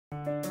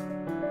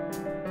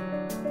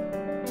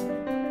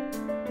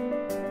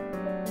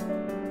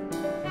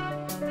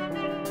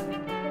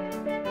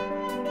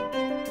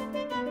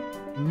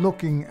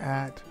looking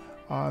at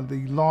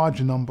the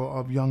large number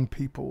of young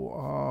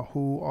people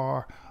who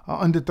are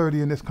under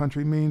 30 in this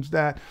country means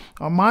that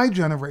my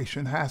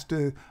generation has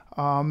to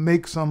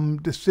make some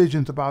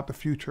decisions about the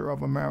future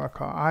of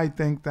America. I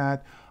think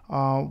that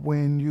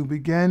when you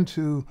begin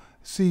to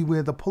see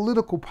where the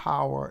political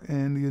power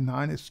in the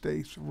United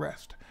States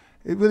rests,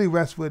 it really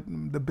rests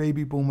with the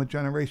baby boomer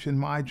generation,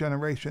 my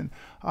generation.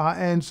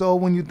 And so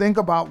when you think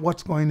about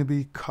what's going to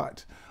be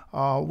cut,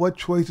 what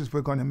choices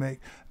we're going to make,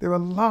 there are a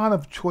lot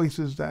of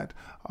choices that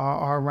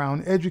are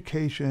around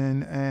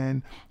education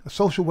and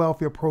social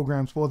welfare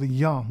programs for the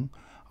young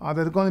that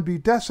are going to be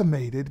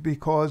decimated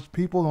because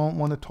people don't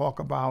want to talk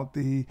about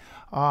the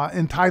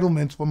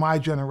entitlements for my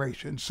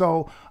generation.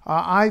 So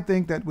I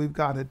think that we've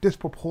got a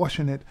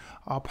disproportionate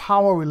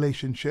power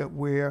relationship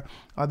where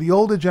the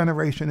older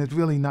generation is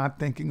really not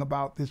thinking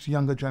about this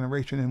younger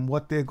generation and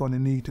what they're going to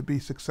need to be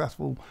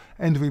successful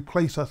and to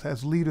replace us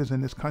as leaders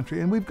in this country.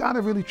 And we've got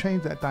to really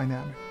change that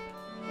dynamic.